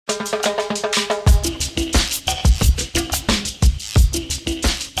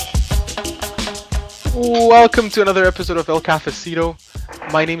Welcome to another episode of El Cafecito.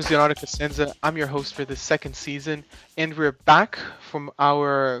 My name is Leonardo. I'm your host for this second season, and we're back from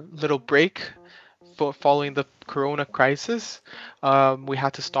our little break following the Corona crisis. We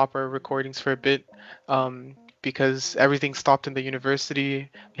had to stop our recordings for a bit because everything stopped in the university.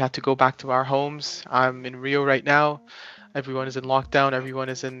 We had to go back to our homes. I'm in Rio right now. Everyone is in lockdown. Everyone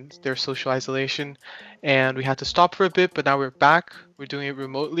is in their social isolation, and we had to stop for a bit. But now we're back. We're doing it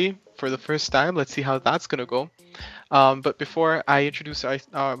remotely for the first time. Let's see how that's gonna go. But before I introduce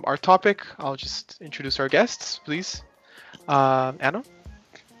our topic, I'll just introduce our guests, please. Anna.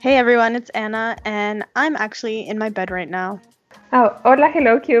 Hey everyone, it's Anna, and I'm actually in my bed right now. Oh, hola,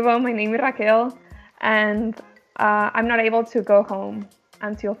 hello, Cubo. My name is Raquel, and I'm not able to go home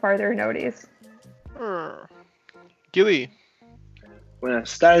until further notice. Gilly.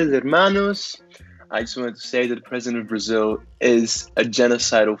 Buenas tardes, hermanos. I just wanted to say that the president of Brazil is a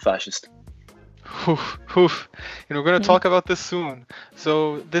genocidal fascist. And we're going to talk about this soon.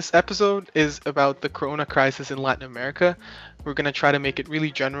 So this episode is about the Corona crisis in Latin America. We're going to try to make it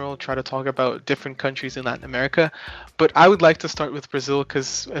really general, try to talk about different countries in Latin America. But I would like to start with Brazil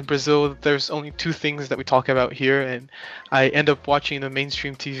because in Brazil, there's only two things that we talk about here. And I end up watching the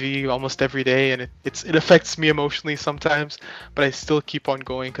mainstream TV almost every day. And it affects me emotionally sometimes. But I still keep on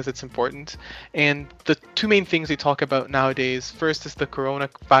going because it's important. And the two main things we talk about nowadays, first is the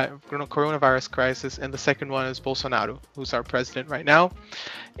coronavirus crisis. And the second one is Bolsonaro, who's our president right now.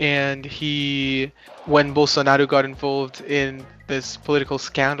 And when Bolsonaro got involved in this political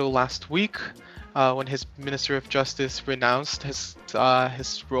scandal last week, when his Minister of Justice renounced his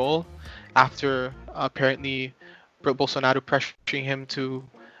role after apparently Bolsonaro pressuring him to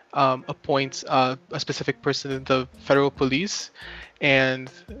appoint a specific person in the federal police, and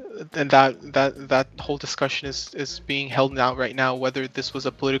that whole discussion is being held now right now whether this was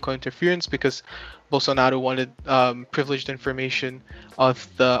a political interference because Bolsonaro wanted privileged information of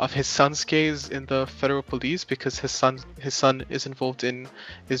his son's case in the federal police because his son is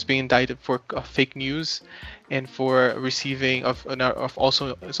being indicted for fake news and for receiving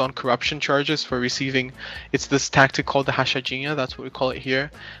also is on corruption charges for receiving. It's this tactic called the rachadinha, that's what we call it here,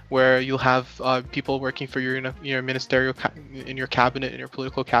 where you'll have people working for your ministerial in your cabinet, in your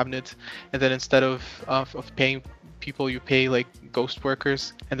political cabinet, and then instead of paying people, you pay like ghost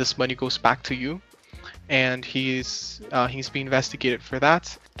workers, and this money goes back to you. And he's being investigated for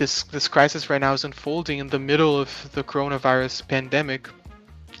that. This crisis right now is unfolding in the middle of the coronavirus pandemic,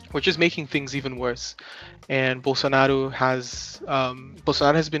 which is making things even worse. And Bolsonaro has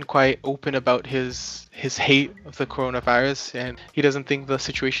been quite open about his hate of the coronavirus, and he doesn't think the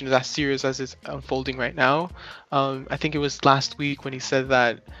situation is as serious as it's unfolding right now. I think it was last week when he said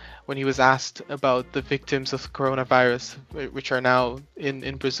that when he was asked about the victims of coronavirus, which are now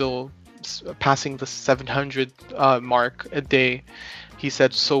in Brazil passing the 700 mark a day, he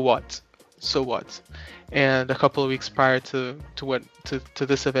said, "So what? So what?" And a couple of weeks prior to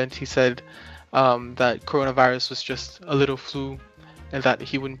this event, he said that coronavirus was just a little flu, and that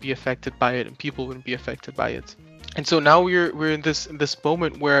he wouldn't be affected by it, and people wouldn't be affected by it. And so now we're in this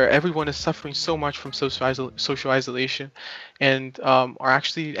moment where everyone is suffering so much from social isolation, and are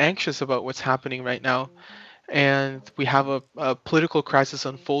actually anxious about what's happening right now. And we have a political crisis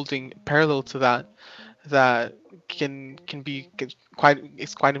unfolding parallel to that can be quite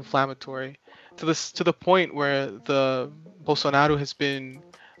inflammatory to the point where the Bolsonaro has been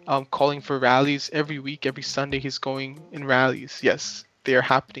calling for rallies every week. Every Sunday he's going in rallies. Yes, they are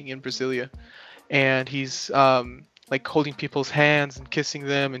happening in Brasilia, and he's like holding people's hands and kissing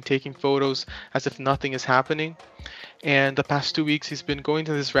them and taking photos as if nothing is happening. And the past 2 weeks, he's been going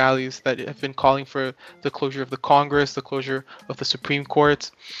to these rallies that have been calling for the closure of the Congress, the closure of the Supreme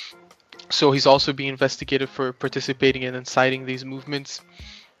Court. So he's also being investigated for participating in inciting these movements.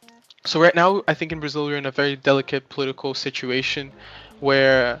 So right now, I think in Brazil, we're in a very delicate political situation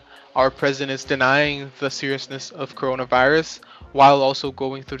where our president is denying the seriousness of coronavirus while also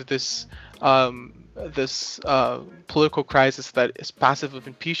going through this political crisis that is passive of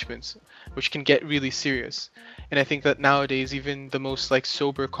impeachments, which can get really serious. And I think that nowadays, even the most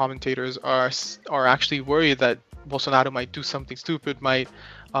sober commentators are actually worried that Bolsonaro might do something stupid, might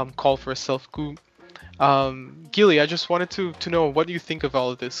call for a self-coup. Gilly, I just wanted to know, what do you think of all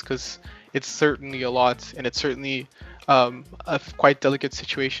of this? Because it's certainly a lot, and it's certainly a quite delicate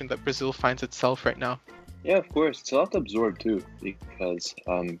situation that Brazil finds itself right now. Yeah, of course. It's a lot to absorb too, because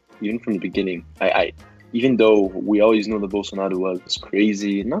even from the beginning, even though we always know that Bolsonaro was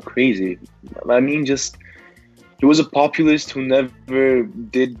crazy, not crazy, I mean, just he was a populist who never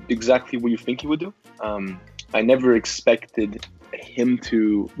did exactly what you think he would do. I never expected him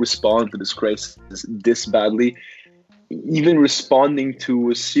to respond to this crisis this badly, even responding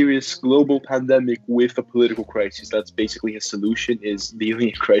to a serious global pandemic with a political crisis. That's basically his solution, is dealing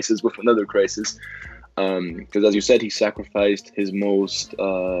a crisis with another crisis. Because as you said, he sacrificed his most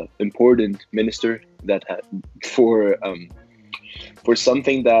important minister that had for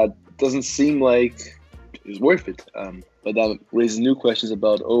something that doesn't seem like is worth it. But that raises new questions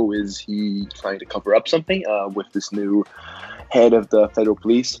about, is he trying to cover up something with this new head of the federal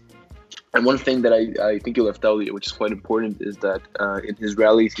police? And one thing that I think you left out, which is quite important, is that in his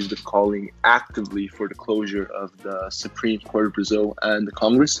rallies, he's been calling actively for the closure of the Supreme Court of Brazil and the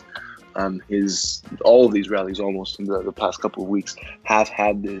Congress. All of these rallies, almost in the past couple of weeks, have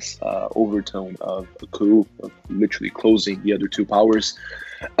had this overtone of a coup, of literally closing the other two powers.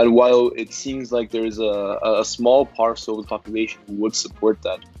 And while it seems like there is a small parcel of the population who would support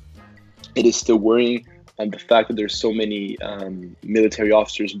that, it is still worrying. And the fact that there's so many military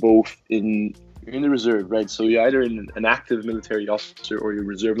officers, both in the reserve, right? So you're either an active military officer or you're a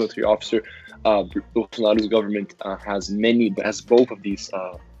reserve military officer. Bolsonaro's government has both of these,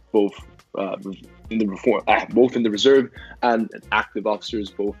 both in the reserve and active officers,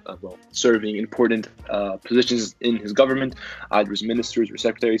 both serving important positions in his government, either as ministers or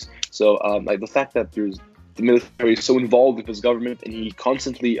secretaries. So the fact that the military is so involved with his government, and he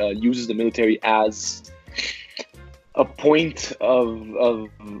constantly uses the military as a point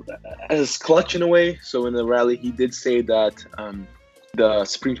as clutch in a way. So in the rally, he did say that the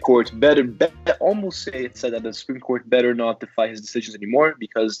Supreme Court said that the Supreme Court better not defy his decisions anymore,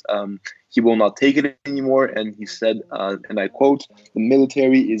 because he will not take it anymore. And he said, and I quote, "The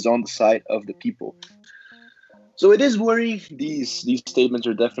military is on the side of the people." So it is worrying. These statements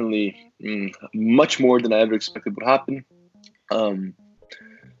are definitely much more than I ever expected would happen.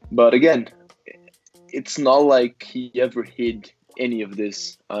 But again, it's not like he ever hid any of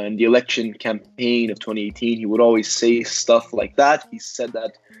this. In the election campaign of 2018, he would always say stuff like that. He said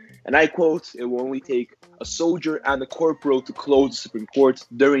that, and I quote, "It will only take a soldier and a corporal to close the Supreme Court."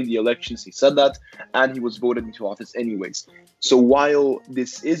 During the elections, he said that, and he was voted into office anyways. So while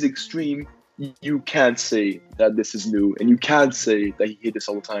this is extreme, you can't say that this is new, and you can't say that he hid this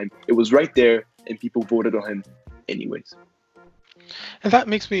all the time. It was right there, and people voted on him anyways. And that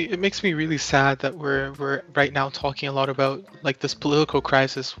makes me really sad that we're right now talking a lot about like this political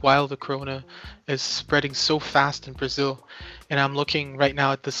crisis while the corona is spreading so fast in Brazil. And I'm looking right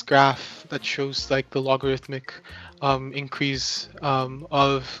now at this graph that shows like the logarithmic increase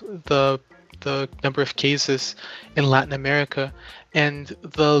of the number of cases in Latin America, and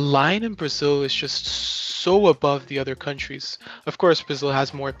the line in Brazil is just so above the other countries. Of course, Brazil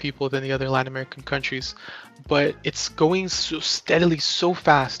has more people than the other Latin American countries, but it's going so steadily, so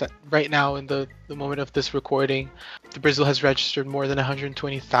fast that right now, in the moment of this recording, Brazil has registered more than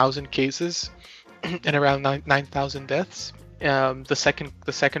 120,000 cases and around 9,000 deaths. The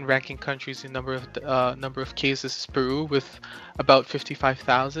second ranking countries in number of cases is Peru with about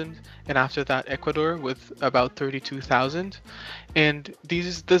 55,000, and after that Ecuador with about 32,000. And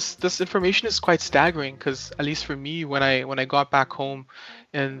this information is quite staggering, because at least for me, when I got back home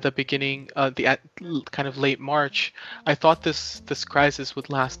in the beginning, kind of late March, I thought this crisis would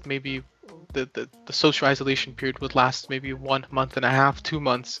last maybe. The social isolation period would last maybe 1 month and a half, 2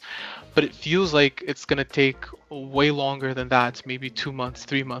 months, but it feels like it's gonna take way longer than that, maybe 2 months,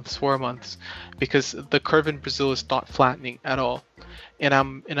 3 months, 4 months, because the curve in Brazil is not flattening at all. And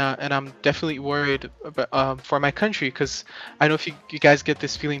I'm definitely worried about, for my country, because I know if you guys get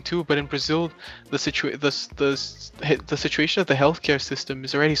this feeling too, but in Brazil, the situation of the healthcare system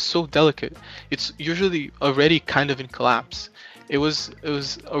is already so delicate. It's usually already kind of in collapse. It was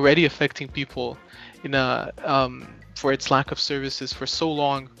already affecting people for its lack of services for so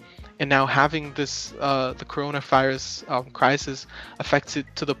long, and now having this the coronavirus crisis affects it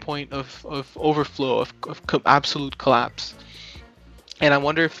to the point of overflow, of absolute collapse. And I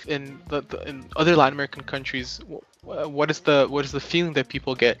wonder if in other Latin American countries, what is the feeling that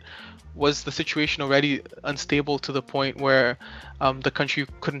people get? Was the situation already unstable to the point where the country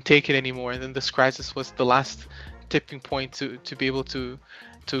couldn't take it anymore, and then this crisis was the last tipping point to be able to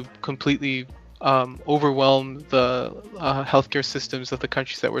completely overwhelm the healthcare systems of the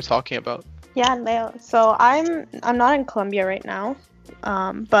countries that we're talking about? Yeah, Leo. So I'm not in Colombia right now,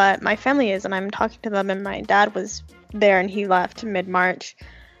 but my family is, and I'm talking to them, and my dad was there, and he left mid-March.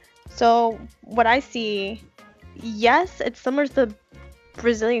 So what I see, yes, it's similar to the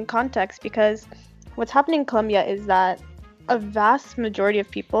Brazilian context, because what's happening in Colombia is that a vast majority of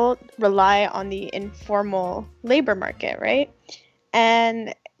people rely on the informal labor market, right?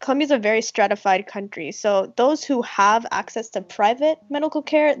 And Colombia's a very stratified country. So those who have access to private medical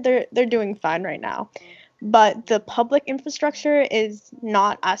care, they're doing fine right now. But the public infrastructure is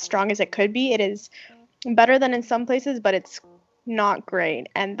not as strong as it could be. It is better than in some places, but it's not great.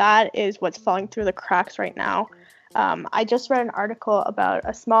 And that is what's falling through the cracks right now. I just read an article about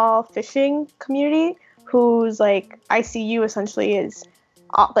a small fishing community whose like ICU essentially is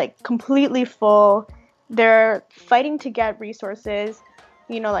like completely full. They're fighting to get resources,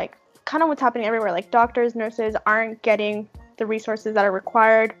 like kind of what's happening everywhere. Like doctors, nurses aren't getting the resources that are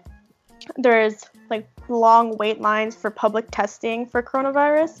required. There's like long wait lines for public testing for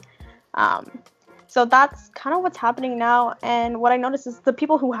coronavirus. So that's kind of what's happening now. And what I noticed is the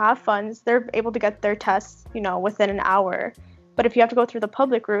people who have funds, they're able to get their tests, within an hour. But if you have to go through the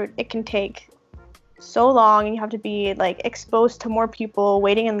public route, it can take so long, and you have to be like exposed to more people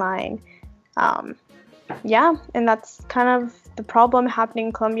waiting in line. Yeah, and that's kind of the problem happening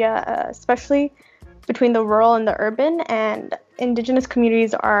in Colombia, especially between the rural and the urban. And indigenous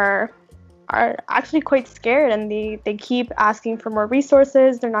communities are actually quite scared, and they keep asking for more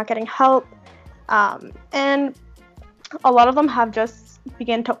resources. They're not getting help. And a lot of them have just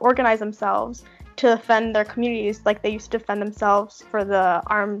begun to organize themselves to defend their communities like they used to defend themselves for the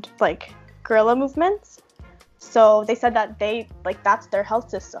armed like guerrilla movements. So they said that that's their health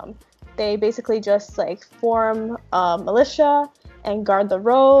system. They basically just like form a militia and guard the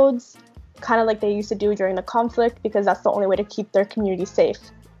roads, kind of like they used to do during the conflict, because that's the only way to keep their community safe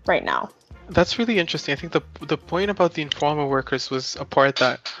right now. That's really interesting. I think the point about the informal workers was a part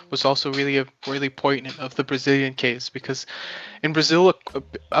that was also really poignant of the Brazilian case, because in Brazil,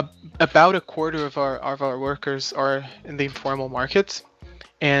 about a quarter of our workers are in the informal market,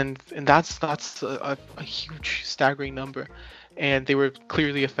 and that's a huge, staggering number, and they were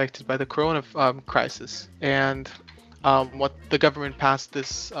clearly affected by the corona crisis. And what the government passed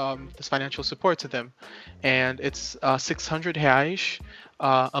this financial support to them, and it's 600 reais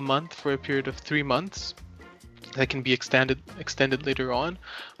a month for a period of 3 months that can be extended later on.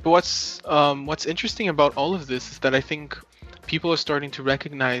 But what's interesting about all of this is that I think people are starting to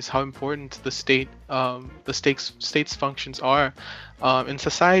recognize how important the state's functions are in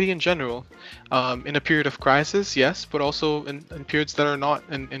society in general, in a period of crisis, yes, but also in periods that are not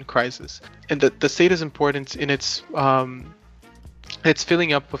in crisis. And the state is important in its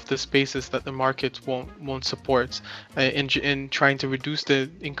filling up of the spaces that the market won't support, in trying to reduce the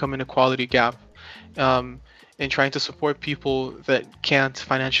income inequality gap, and trying to support people that can't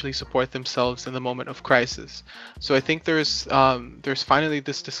financially support themselves in the moment of crisis. So I think there's finally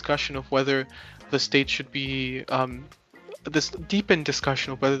this discussion of whether the state should be this deepened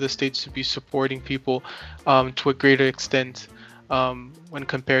discussion of whether the state should be supporting people to a greater extent when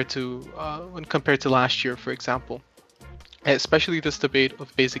compared to last year, for example. Especially this debate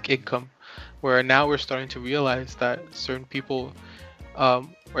of basic income, where now we're starting to realize that certain people, or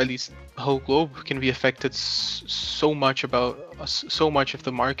at least the whole globe, can be affected so much if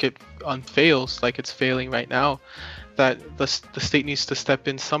the market fails like it's failing right now, that the state needs to step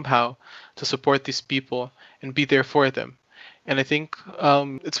in somehow to support these people and be there for them. And I think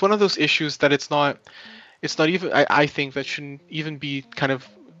it's one of those issues that it's not even, I think that shouldn't even be kind of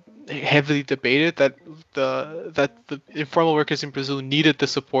heavily debated, that the informal workers in Brazil needed the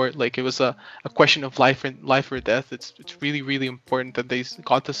support, like it was a question of life or death. It's really important that they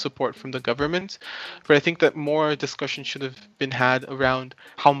got the support from the government. But I think that more discussion should have been had around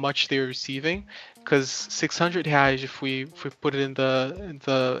how much they're receiving, because 600 reais, if we put it in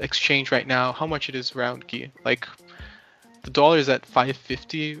the exchange right now, how much it is around, Gui? Like the dollar is at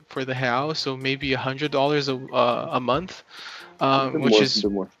 550 for the real, so maybe $100 a month, which is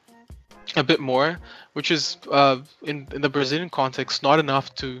a bit more, which is in the Brazilian context not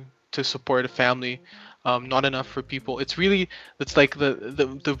enough to support a family, not enough for people. It's like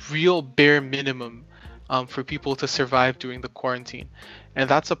the real bare minimum for people to survive during the quarantine. And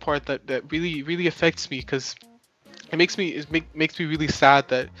that's a part that really affects me, because it makes me really sad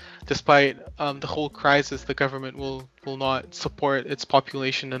that despite the whole crisis, the government will not support its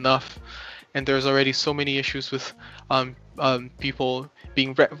population enough. And there's already so many issues with people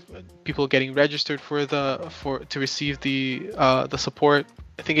getting registered to receive the support.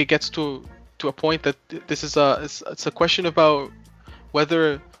 I think it gets to a point that this is it's a question about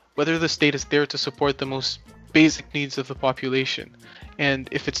whether the state is there to support the most basic needs of the population, and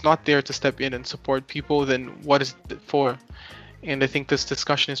if it's not there to step in and support people, then what is it for? And I think this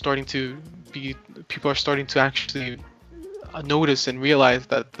discussion is people are starting to actually notice and realize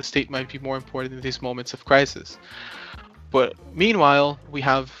that the state might be more important in these moments of crisis. But meanwhile, we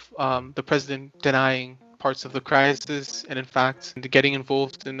have the president denying parts of the crisis, and in fact, getting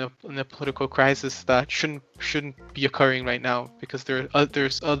involved in a political crisis that shouldn't be occurring right now, because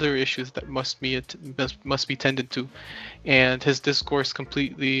there's other issues that must be tended to, and his discourse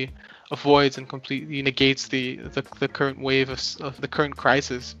completely avoids and completely negates the current wave of the current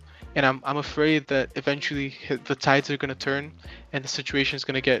crisis. And I'm afraid that eventually the tides are going to turn, and the situation is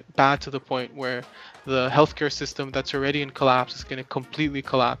going to get bad to the point where the healthcare system that's already in collapse is going to completely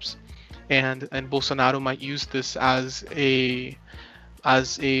collapse, and Bolsonaro might use this as a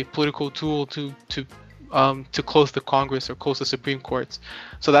political tool to close the Congress or close the Supreme Court.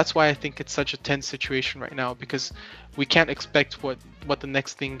 So that's why I think it's such a tense situation right now, because we can't expect what the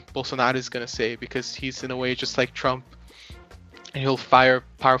next thing Bolsonaro is going to say, because he's in a way just like Trump, and he'll fire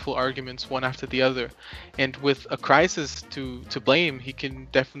powerful arguments one after the other. And with a crisis to blame, he can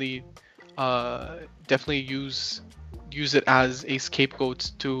definitely use it as a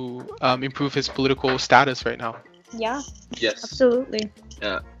scapegoat to improve his political status right now. Yeah. Yes. Absolutely.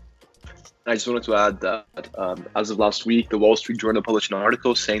 Yeah. I just wanted to add that as of last week, the Wall Street Journal published an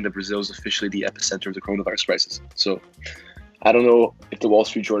article saying that Brazil is officially the epicenter of the coronavirus crisis. So I don't know if the Wall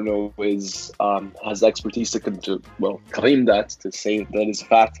Street Journal has expertise to claim that, to say that is a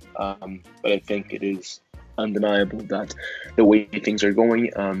fact, but I think it is undeniable that the way things are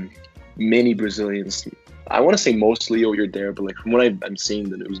going, many Brazilians, I want to say most, Leo, you're there, but like from what I'm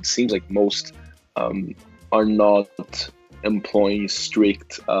seeing, it seems like most are not employing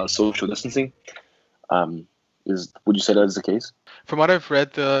strict social distancing. Would you say that is the case? From what I've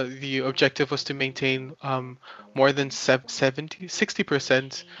read, the objective was to maintain more than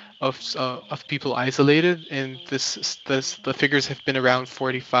 60% of people isolated, and the figures have been around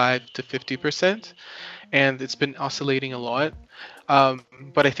 45 to 50%, and it's been oscillating a lot.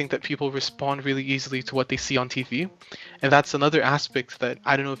 But I think that people respond really easily to what they see on TV, and that's another aspect that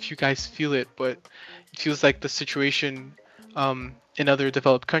I don't know if you guys feel it, but it feels like the situation in other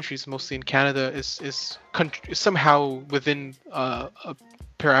developed countries, mostly in Canada, is somehow within a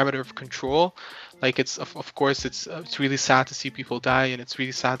parameter of control. Like it's of course it's really sad to see people die, and it's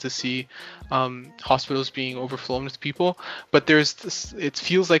really sad to see hospitals being overflown with people. But there's this. It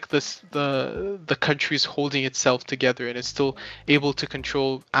feels like the country is holding itself together, and it's still able to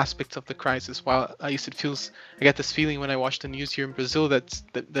control aspects of the crisis. While I get this feeling when I watch the news here in Brazil that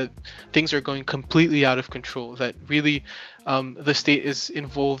things are going completely out of control. That really the state is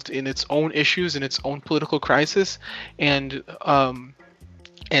involved in its own issues, in its own political crisis, and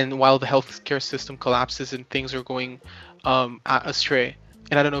while the healthcare system collapses and things are going astray.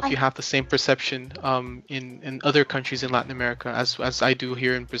 And I don't know if you have the same perception in other countries in Latin America as I do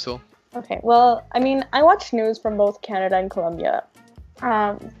here in Brazil. Okay, well, I mean, I watch news from both Canada and Colombia.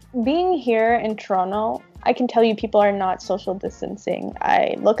 Being here in Toronto, I can tell you people are not social distancing.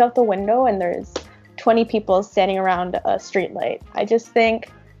 I look out the window and there's 20 people standing around a street light. I just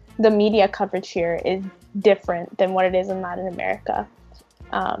think the media coverage here is different than what it is in Latin America.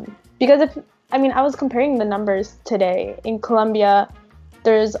 Because I was comparing the numbers today. In Colombia,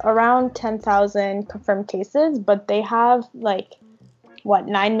 there's around 10,000 confirmed cases, but they have 9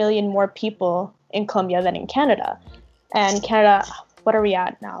 million more people in Colombia than in Canada. And Canada, what are we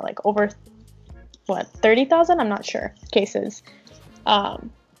at now? Like over 30,000? I'm not sure, cases.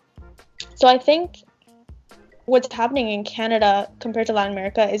 So I think what's happening in Canada compared to Latin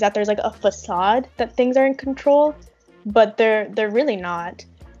America is that there's like a facade that things are in control, but they're really not.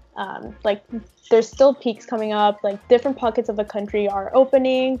 There's still peaks coming up. Like different pockets of the country are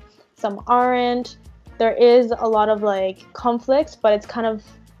opening, some aren't. There is a lot of conflicts, but it's kind of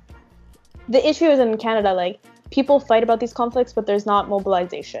the issue is in Canada. People fight about these conflicts, but there's not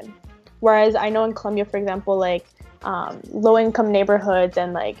mobilization. Whereas I know in Colombia, for example, low-income neighborhoods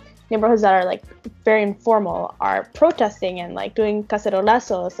and neighborhoods that are very informal are protesting and doing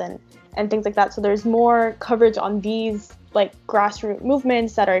cacerolazos and things like that. So there's more coverage on these grassroots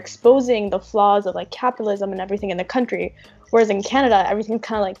movements that are exposing the flaws of capitalism and everything in the country. Whereas in Canada, everything's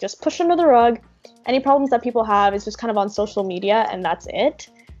kind of just pushed under the rug. Any problems that people have is just kind of on social media and that's it.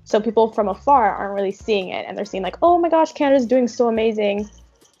 So people from afar aren't really seeing it, and they're seeing oh my gosh, Canada's doing so amazing,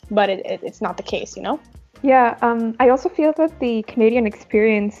 but it's not the case, you know? Yeah, I also feel that the Canadian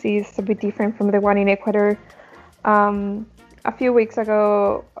experience is a bit different from the one in Ecuador. A few weeks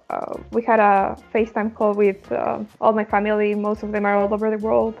ago, we had a FaceTime call with all my family. Most of them are all over the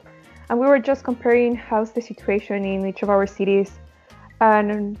world. And we were just comparing how's the situation in each of our cities.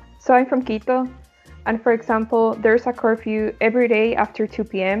 And so I'm from Quito. And for example, there's a curfew every day after 2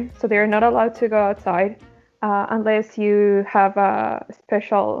 p.m. So they're not allowed to go outside unless you have a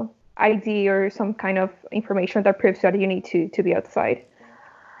special ID or some kind of information that proves that you need to be outside.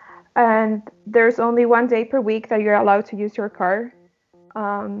 and there's only 1 day per week that you're allowed to use your car.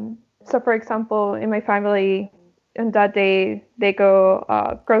 So, for example, in my family, on that day they go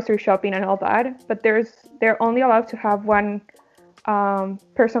grocery shopping and all that, but they're only allowed to have one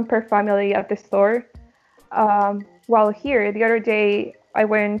person per family at the store. While here, the other day, I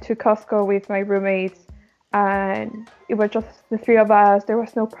went to Costco with my roommates, and it was just the three of us. There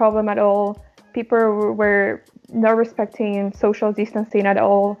was no problem at all. People were not respecting social distancing at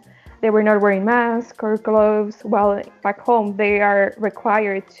all. They were not wearing masks or gloves. While back home, they are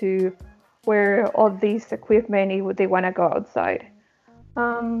required to wear all these equipment if they want to go outside.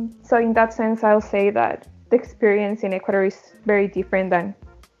 So in that sense, I'll say that the experience in Ecuador is very different than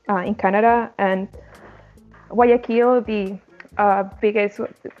in Canada. And Guayaquil, the biggest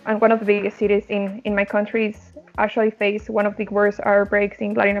and one of the biggest cities in my country, actually faced one of the worst outbreaks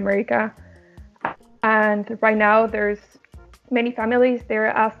in Latin America. And right now, there's many families. They're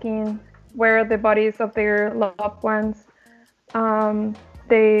asking where are the bodies of their loved ones.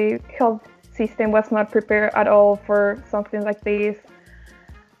 The health system was not prepared at all for something like this.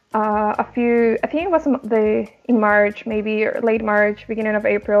 I think it was in March, maybe late March, beginning of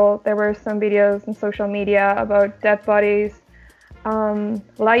April, there were some videos on social media about dead bodies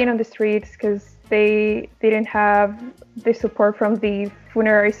lying on the streets because they didn't have the support from the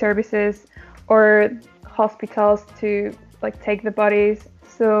funerary services or hospitals to take the bodies.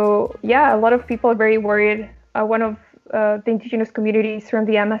 So yeah, a lot of people are very worried. One of the indigenous communities from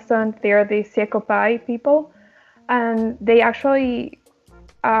the Amazon, they are the Secopai people, and they actually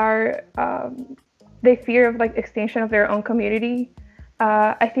are they fear of extinction of their own community.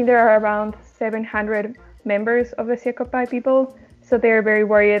 I think there are around 700 members of the Secopai people, so they're very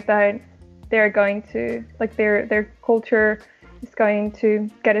worried that they're going to their culture is going to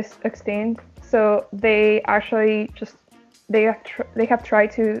get extinct. So they actually they have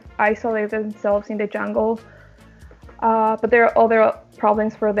tried to isolate themselves in the jungle, but there are other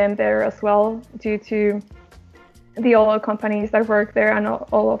problems for them there as well due to the oil companies that work there and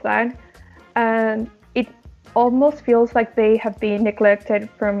all of that. And it almost feels like they have been neglected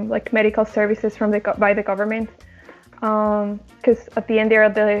from medical services by the government, because at the end they are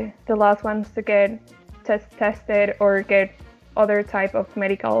the last ones to get tested or get other type of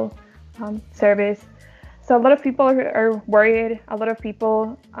medical service. So a lot of people are worried. A lot of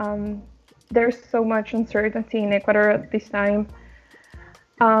people, there's so much uncertainty in Ecuador at this time.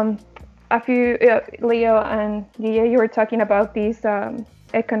 Leo and Guille, you were talking about these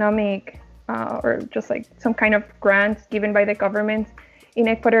economic or just some kind of grants given by the government in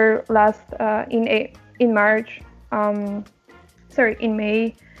Ecuador in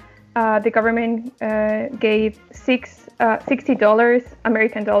May. The government gave $60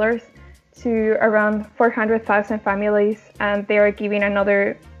 American dollars to around 400,000 families, and they are giving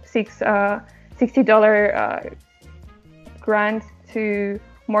another $60 grant to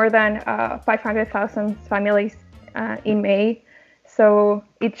more than 500,000 families in May. So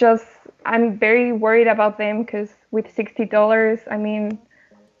I'm very worried about them because with $60, I mean,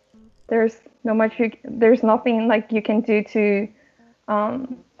 there's nothing you can do to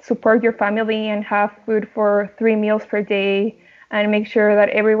support your family and have food for 3 meals per day and make sure that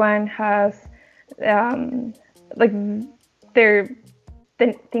everyone has the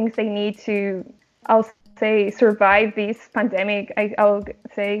things they need to, I'll say, survive this pandemic. I'll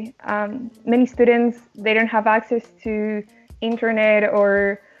say many students, they don't have access to internet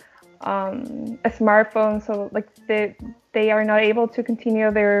or a smartphone, so they are not able to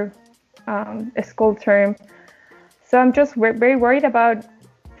continue their school term. So I'm just very worried about,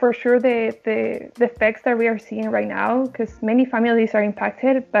 for sure, the effects that we are seeing right now, because many families are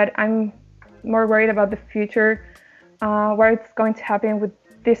impacted, but I'm more worried about the future, what's going to happen with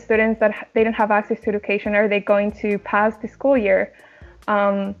these students that they don't have access to education. Are they going to pass the school year?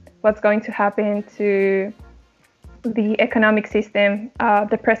 What's going to happen to the economic system?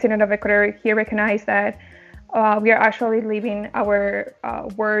 The president of Ecuador, he recognized that we are actually living our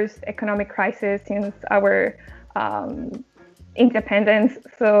worst economic crisis since our independence.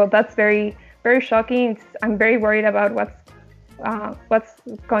 So that's very, very shocking. I'm very worried about what's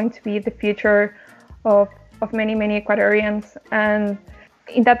going to be the future of many Ecuadorians. And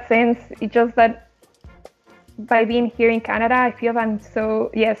in that sense, it's just that by being here in Canada, I feel I'm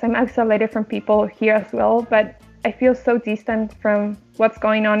isolated from people here as well, but I feel so distant from what's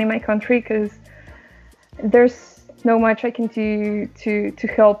going on in my country because there's no much I can do to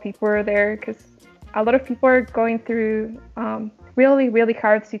help people there, because a lot of people are going through really, really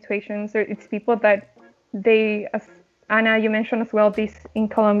hard situations. It's people that as Anna, you mentioned as well, this in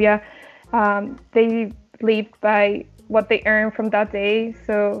Colombia, they live by what they earn from that day.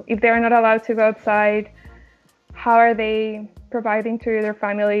 So if they're not allowed to go outside, how are they providing to their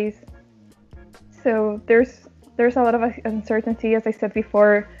families? So there's a lot of uncertainty, as I said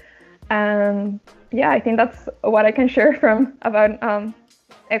before. And yeah, I think that's what I can share about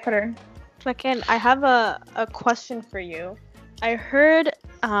Ecuador. Raquel, I have a question for you. I heard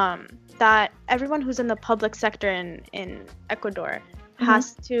that everyone who's in the public sector in Ecuador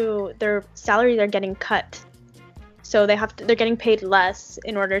has to, their salaries are getting cut. So they're getting paid less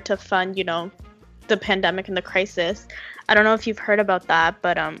in order to fund, the pandemic and the crisis. I don't know if you've heard about that,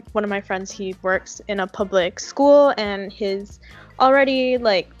 but one of my friends, he works in a public school, and his already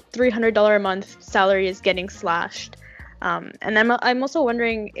like $300 a month salary is getting slashed. And I'm also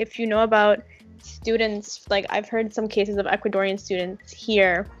wondering if you know about students, like I've heard some cases of Ecuadorian students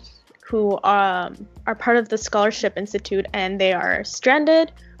here who are part of the Scholarship Institute, and they are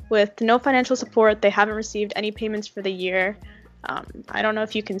stranded with no financial support. They haven't received any payments for the year. I don't know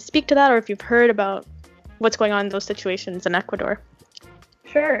if you can speak to that, or if you've heard about what's going on in those situations in Ecuador.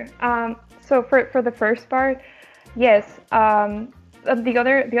 Sure. So for the first part, yes. The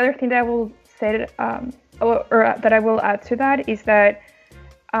other thing that I will say, or that I will add to that, is that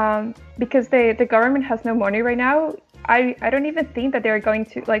because the government has no money right now, I don't even think that they're going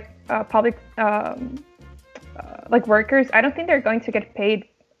to, like, public like workers, I don't think they're going to get paid.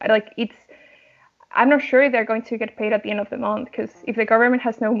 I'm not sure if they're going to get paid at the end of the month, because if the government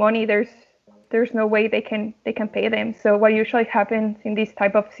has no money, there's no way they can pay them. So what usually happens in this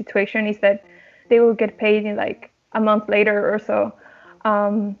type of situation is that they will get paid in like a month later or so.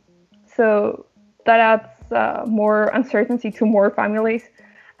 So that adds more uncertainty to more families.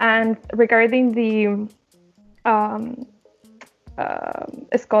 And regarding the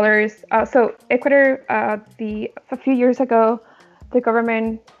scholars, so Ecuador, a few years ago, the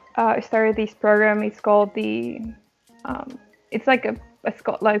government started this program. It's called it's like a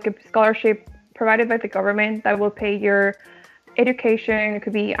scholarship provided by the government that will pay your education. It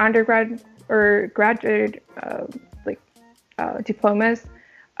could be undergrad or graduate diplomas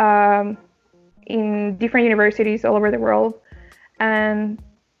in different universities all over the world. And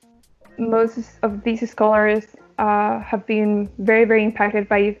most of these scholars have been very, very impacted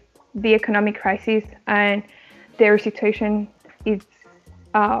by the economic crisis, and their situation is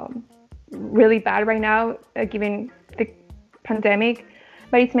really bad right now, given the pandemic.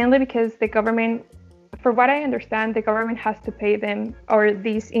 But it's mainly because the government, for what I understand, the government has to pay them, or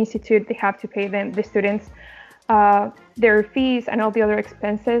this institute, they have to pay them, the students, their fees and all the other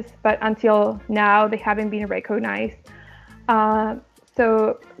expenses. But until now, they haven't been recognized.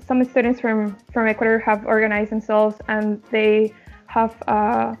 So some students from Ecuador have organized themselves, and they have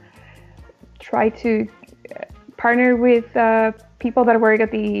tried to partner with people that work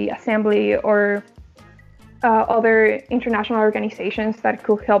at the assembly or other international organizations that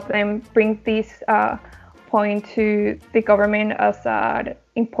could help them bring this point to the government as an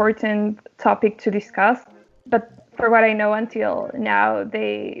important topic to discuss. But for what I know, until now,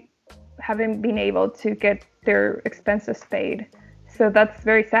 they haven't been able to get their expenses paid. So that's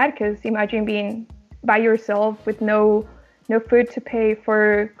very sad, because imagine being by yourself with no food to pay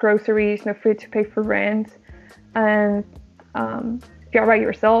for groceries, no food to pay for rent, and you're by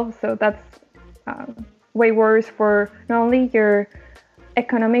yourself. So that's way worse for not only your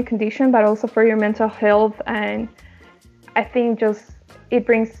economic condition, but also for your mental health. And I think it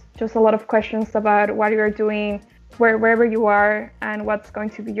brings just a lot of questions about what you're doing wherever you are, and what's going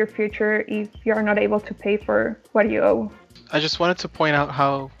to be your future if you're not able to pay for what you owe. I just wanted to point out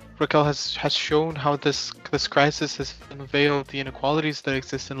how Raquel has shown how this crisis has unveiled the inequalities that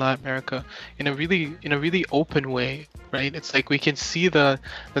exist in Latin America in a really open way, right? It's like we can see the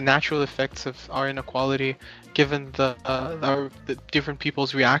natural effects of our inequality given the different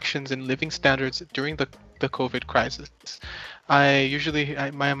people's reactions and living standards during the COVID crisis.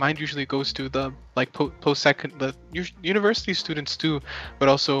 My mind usually goes to the university students too, but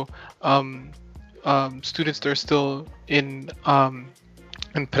also students that are still in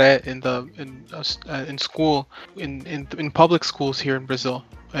school, in public schools here in Brazil,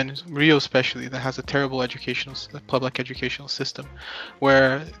 and Rio especially, that has a terrible public educational system,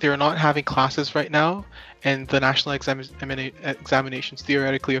 where they're not having classes right now, and the national examinations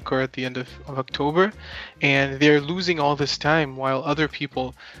theoretically occur at the end of October, and they're losing all this time while other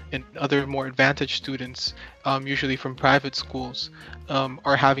people and other more advantaged students usually from private schools,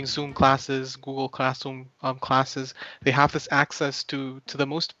 are having Zoom classes, Google Classroom classes. They have this access to the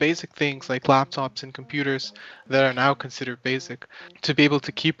most basic things like laptops and computers that are now considered basic, to be able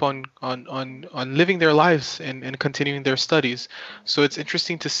to keep on living their lives and continuing their studies. So it's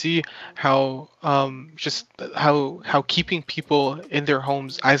interesting to see how just how keeping people in their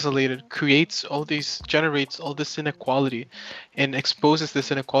homes isolated generates all this inequality, and exposes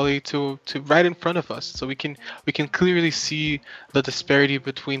this inequality to right in front of us. So we can clearly see the disparity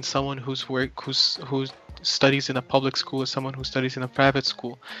between someone who studies in a public school and someone who studies in a private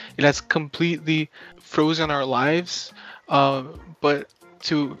school. It has completely frozen our lives, but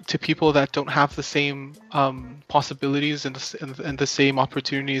to people that don't have the same possibilities and the same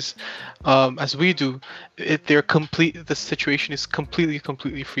opportunities as we do, the situation is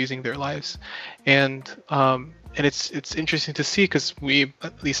completely freezing their lives. And it's interesting to see, because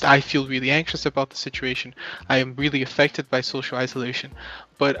at least I feel really anxious about the situation. I am really affected by social isolation,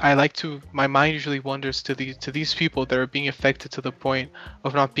 but my mind usually wanders to these people that are being affected to the point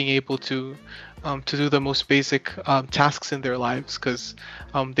of not being able to do the most basic tasks in their lives, because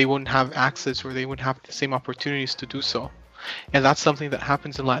they wouldn't have access, or they wouldn't have the same opportunities to do so. And that's something that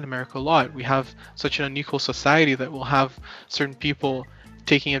happens in Latin America a lot. We have such an unequal society that will have certain people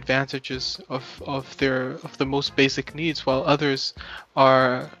taking advantages of the most basic needs, while others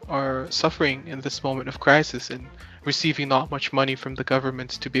are suffering in this moment of crisis and receiving not much money from the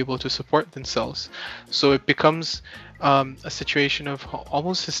government to be able to support themselves. So it becomes a situation of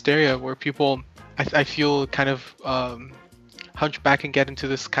almost hysteria, where people, I feel, kind of hunch back and get into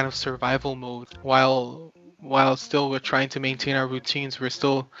this kind of survival mode, while still we're trying to maintain our routines. We're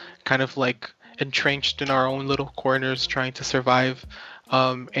still kind of like entrenched in our own little corners, trying to survive,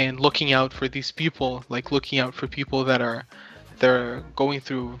 and looking out for these people, like looking out for people that are going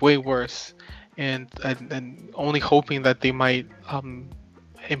through way worse, and only hoping that they might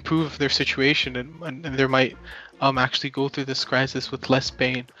improve their situation, and they might actually go through this crisis with less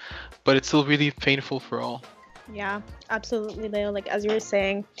pain. But it's still really painful for all. Yeah, absolutely, Leo. Like, as you were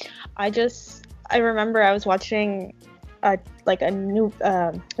saying, I remember I was watching a new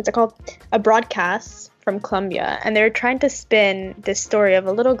what's it called, a broadcast from Colombia, and they were trying to spin this story of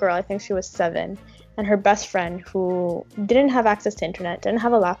a little girl, I think she was 7, and her best friend who didn't have access to internet, didn't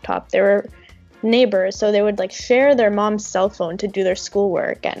have a laptop. They were neighbors, so they would like share their mom's cell phone to do their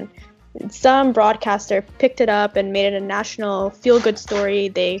schoolwork, and some broadcaster picked it up and made it a national feel-good story.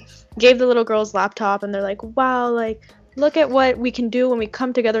 They gave the little girl's laptop, and they're like, wow, like, look at what we can do when we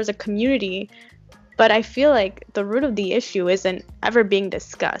come together as a community. But I feel like the root of the issue isn't ever being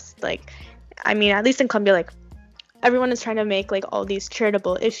discussed. Like, I mean, at least in Colombia, like, everyone is trying to make like all these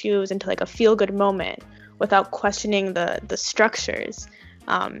charitable issues into like a feel-good moment without questioning the structures.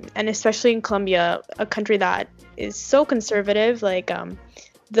 And especially in Colombia, a country that is so conservative, like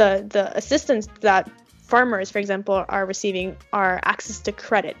the assistance that farmers, for example, are receiving are access to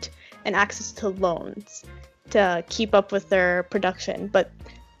credit and access to loans to keep up with their production, but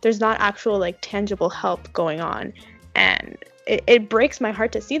there's not actual like tangible help going on. And it breaks my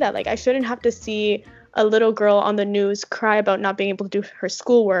heart to see that. Like, I shouldn't have to see a little girl on the news cry about not being able to do her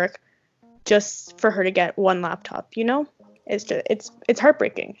schoolwork just for her to get one laptop, you know? It's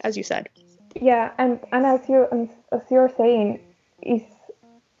heartbreaking, as you said. Yeah, and as you're saying,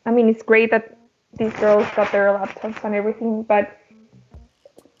 it's great that these girls got their laptops and everything, but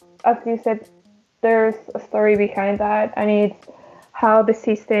as you said, there's a story behind that, and it's how the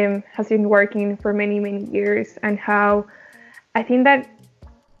system has been working for many, many years, and how I think that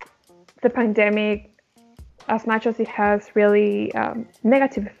the pandemic, as much as it has really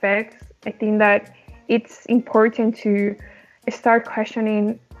negative effects, I think that it's important to start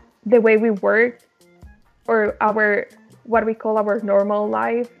questioning the way we work, or what we call our normal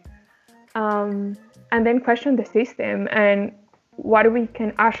life, and then question the system and what we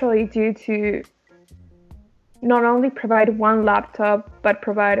can actually do to not only provide one laptop, but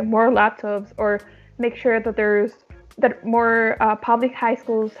provide more laptops, or make sure that more public high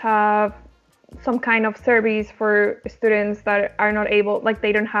schools have some kind of service for students that are not able, like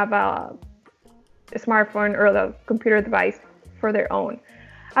they don't have a smartphone or a computer device for their own.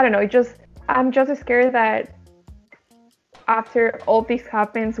 I don't know, I'm just scared that after all this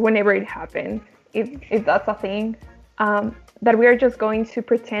happens, whenever it happens, if that's a thing, that we are just going to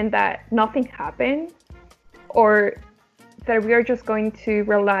pretend that nothing happened, or that we are just going to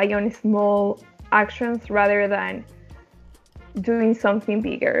rely on small actions rather than doing something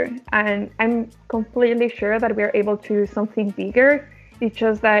bigger. And I'm completely sure that we're able to do something bigger. It's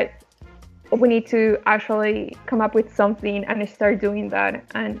just that we need to actually come up with something and start doing that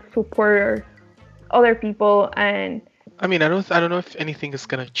and support other people. And I mean, I don't know if anything is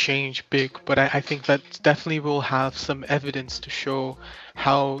gonna change big, but I think that definitely will have some evidence to show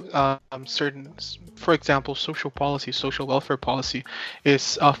how for example, social policy, social welfare policy,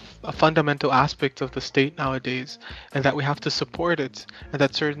 is a fundamental aspect of the state nowadays, and that we have to support it, and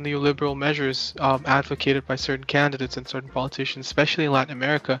that certain neoliberal measures advocated by certain candidates and certain politicians, especially in Latin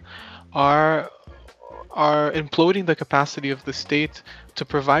America, are are imploding the capacity of the state to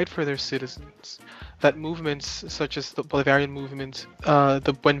provide for their citizens. That movements such as the Bolivarian movement,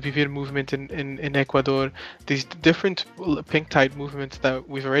 the Buen Vivir movement in Ecuador, these different pink tide movements that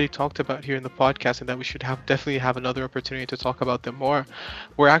we've already talked about here in the podcast, and that we should definitely have another opportunity to talk about them more,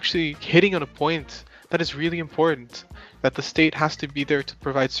 we're actually hitting on a point that is really important, that the state has to be there to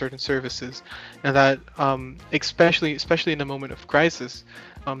provide certain services, and that especially in a moment of crisis,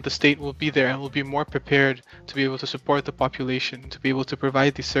 the state will be there and will be more prepared to be able to support the population, to be able to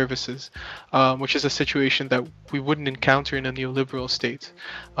provide these services, which is a situation that we wouldn't encounter in a neoliberal state.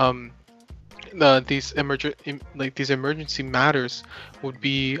 These emergency matters would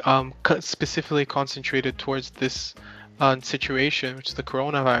be specifically concentrated towards this situation, which is the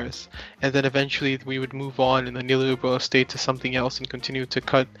coronavirus, and then eventually we would move on in the neoliberal state to something else and continue to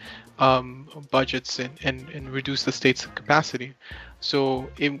cut budgets and reduce the state's capacity. So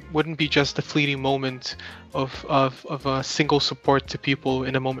it wouldn't be just a fleeting moment of a single support to people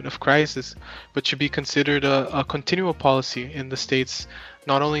in a moment of crisis, but should be considered a continual policy in the states,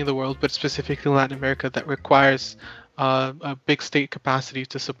 not only in the world, but specifically in Latin America, that requires a big state capacity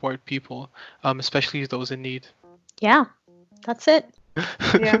to support people, especially those in need. Yeah, that's it.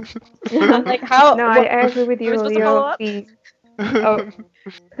 Yeah. Like how? No, I agree with you, Are we supposed to follow Leo. up? Oh,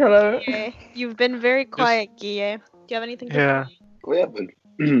 hello. Guille, you've been very quiet, Guille. Do you have anything to Yeah. say? Oh yeah, but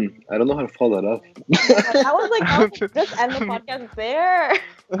I don't know how to follow that up. I was like, just end the podcast there.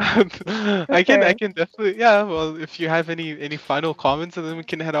 I can definitely, yeah. Well, if you have any final comments, and then we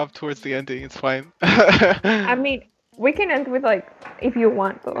can head off towards the ending. It's fine. I mean, we can end with like, if you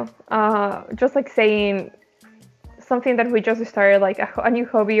want though, just like saying something that we just started, like a new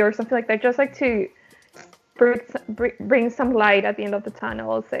hobby or something like that, just like to bring some light at the end of the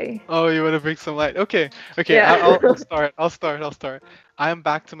tunnel, I'll say. Oh, you want to bring some light? Okay. Yeah. I'll start. I am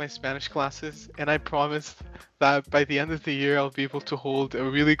back to my Spanish classes, and I promise that by the end of the year, I'll be able to hold a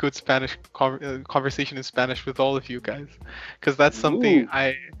really good Spanish conversation in Spanish with all of you guys, because that's something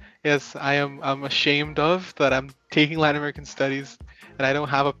Ooh. I'm ashamed of, that I'm taking Latin American studies, and I don't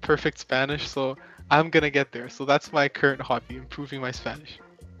have a perfect Spanish, so I'm gonna get there. So that's my current hobby, improving my Spanish.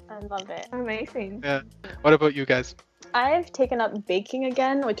 I love it. Amazing. Yeah. What about you guys? I've taken up baking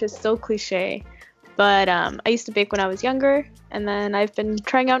again, which is so cliche. But I used to bake when I was younger, and then I've been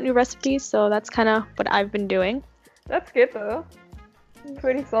trying out new recipes, so that's kind of what I've been doing. That's good though.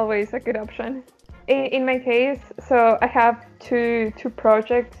 Food is always a good option. In my case, so I have two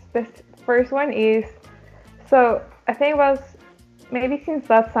projects. The first one is, so I think it was maybe since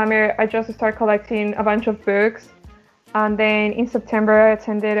last summer I just started collecting a bunch of books, and then in September I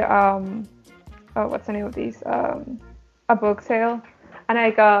attended what's the name of these, a book sale, and I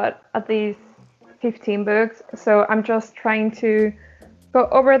got at least 15 books. So I'm just trying to go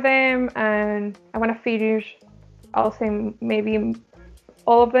over them, and I want to finish, I'll say maybe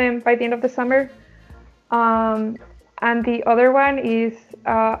all of them by the end of the summer. And the other one is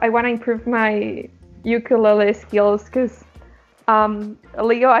I want to improve my ukulele skills, because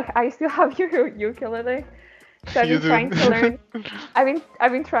Leo, I still have your ukulele. So I've been trying to learn.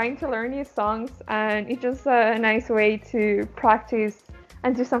 I've been trying to learn new songs, and it's just a nice way to practice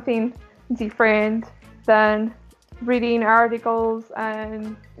and do something different than reading articles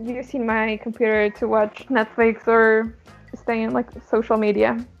and using my computer to watch Netflix or staying on like social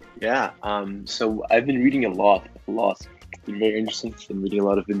media. Yeah. So I've been reading a lot. It's been very interesting. Been reading a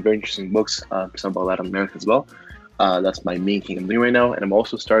lot of very interesting books. Some about Latin America as well. That's my main thing I'm doing right now, and I'm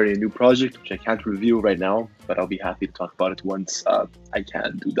also starting a new project which I can't reveal right now, but I'll be happy to talk about it once I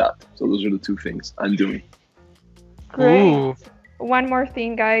can do that. So those are the two things I'm doing. Great. Ooh. One more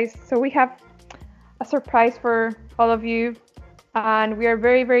thing, guys. So we have a surprise for all of you, and we are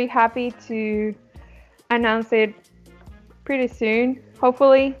very, very happy to announce it pretty soon,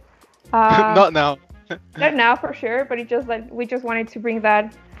 hopefully. Not now. Not now for sure, but it just like we just wanted to bring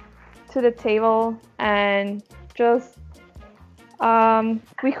that to the table, and just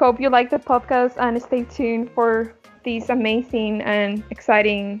we hope you like the podcast, and stay tuned for this amazing and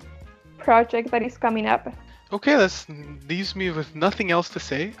exciting project that is coming up. Okay, that leaves me with nothing else to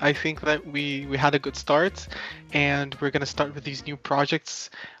say. I think that we had a good start, and we're gonna start with these new projects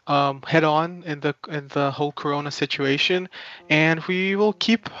head on in the whole Corona situation, and we will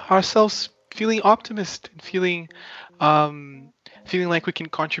keep ourselves feeling optimist and feeling like we can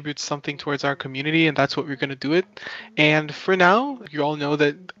contribute something towards our community, and that's what we're going to do it. And for now, you all know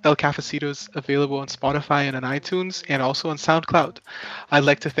that El Cafecito is available on Spotify and on iTunes and also on SoundCloud. I'd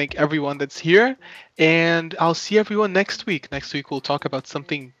like to thank everyone that's here, and I'll see everyone next week. Next week we'll talk about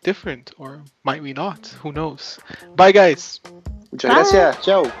something different, or might we not? Who knows? Bye, guys. Muchas gracias.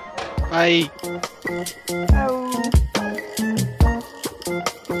 Ciao. Bye. Oh.